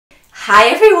Hi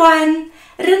everyone!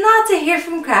 Renate here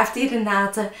from Crafty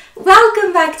Renate.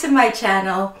 Welcome back to my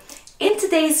channel. In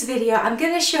today's video, I'm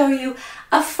going to show you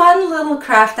a fun little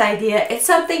craft idea. It's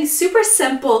something super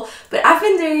simple, but I've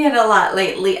been doing it a lot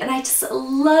lately and I just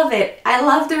love it. I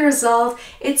love the result.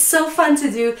 It's so fun to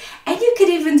do and you could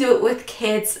even do it with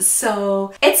kids.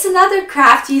 So it's another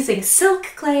craft using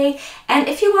silk clay, and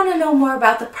if you want to know more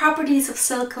about the properties of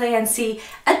silk clay and see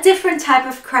a different type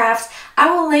of crafts,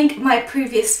 I will link my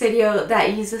previous video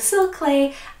that uses silk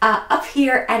clay up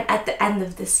here and at the end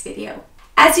of this video.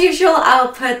 As usual,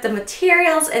 I'll put the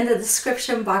materials in the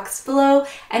description box below,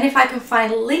 and if I can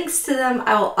find links to them,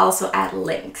 I will also add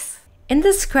links. In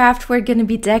this craft, we're going to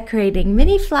be decorating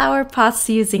mini flower pots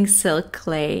using silk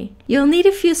clay. You'll need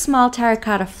a few small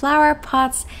terracotta flower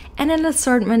pots and an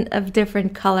assortment of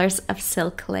different colors of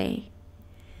silk clay.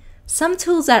 Some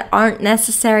tools that aren't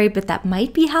necessary but that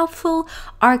might be helpful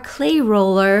are clay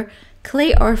roller,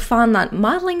 clay or fondant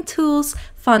modeling tools,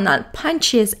 fondant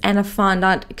punches, and a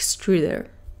fondant extruder.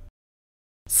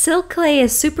 Silk clay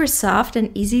is super soft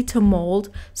and easy to mold,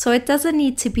 so it doesn't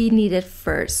need to be kneaded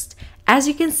first. As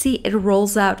you can see, it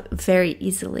rolls out very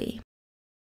easily.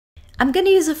 I'm going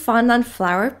to use a fondant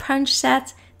flower punch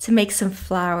set to make some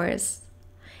flowers.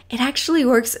 It actually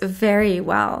works very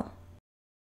well.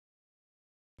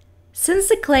 Since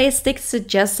the clay sticks to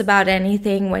just about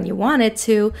anything when you want it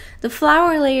to, the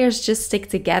flower layers just stick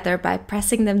together by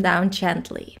pressing them down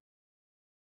gently.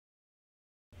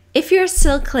 If your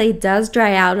silk clay does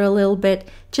dry out a little bit,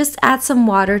 just add some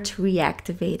water to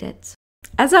reactivate it.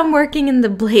 As I'm working in the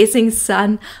blazing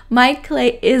sun, my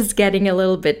clay is getting a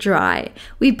little bit dry.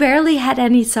 We barely had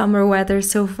any summer weather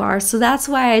so far, so that's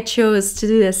why I chose to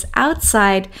do this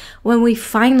outside when we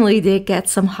finally did get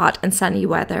some hot and sunny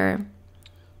weather.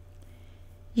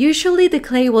 Usually the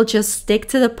clay will just stick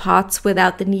to the pots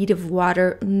without the need of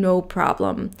water, no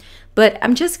problem. But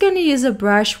I'm just going to use a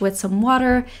brush with some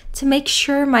water to make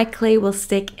sure my clay will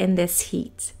stick in this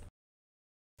heat.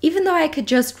 Even though I could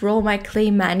just roll my clay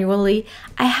manually,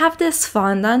 I have this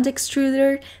fondant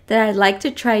extruder that I'd like to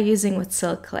try using with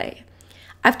silk clay.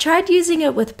 I've tried using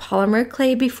it with polymer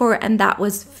clay before and that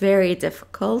was very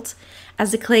difficult,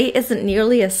 as the clay isn't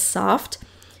nearly as soft.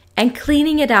 And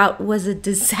cleaning it out was a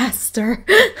disaster.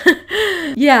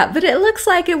 Yeah, but it looks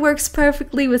like it works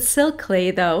perfectly with silk clay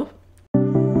though.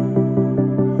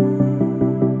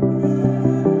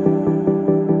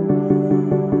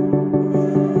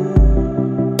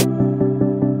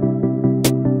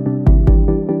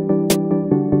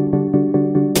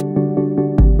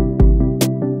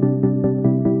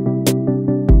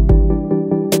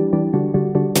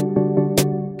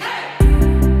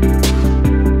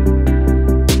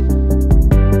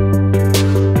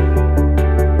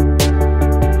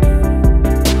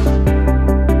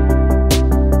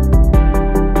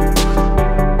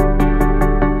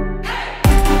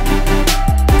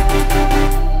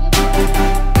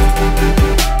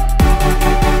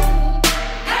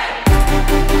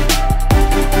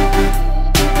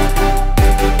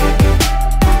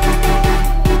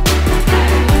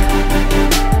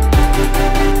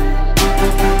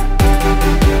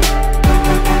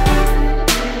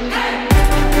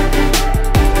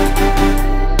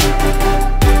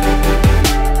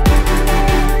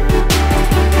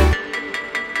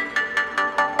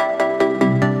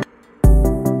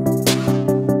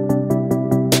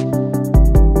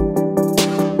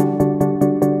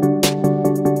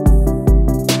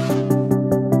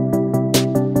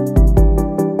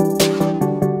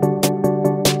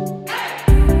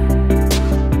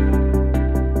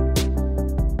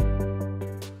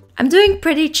 I'm doing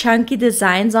pretty chunky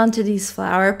designs onto these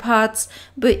flower pots,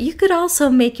 but you could also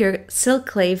make your silk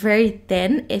clay very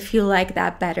thin if you like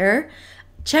that better.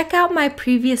 Check out my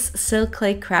previous silk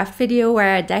clay craft video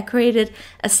where I decorated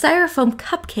a styrofoam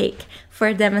cupcake for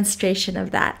a demonstration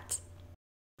of that.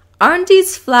 Aren't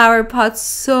these flower pots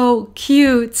so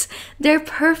cute? They're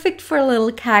perfect for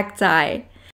little cacti.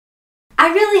 I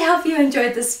really hope you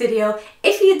enjoyed this video.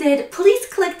 If you did, please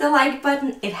click the like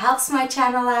button. It helps my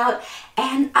channel out.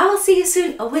 And I will see you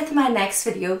soon with my next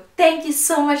video. Thank you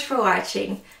so much for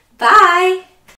watching. Bye!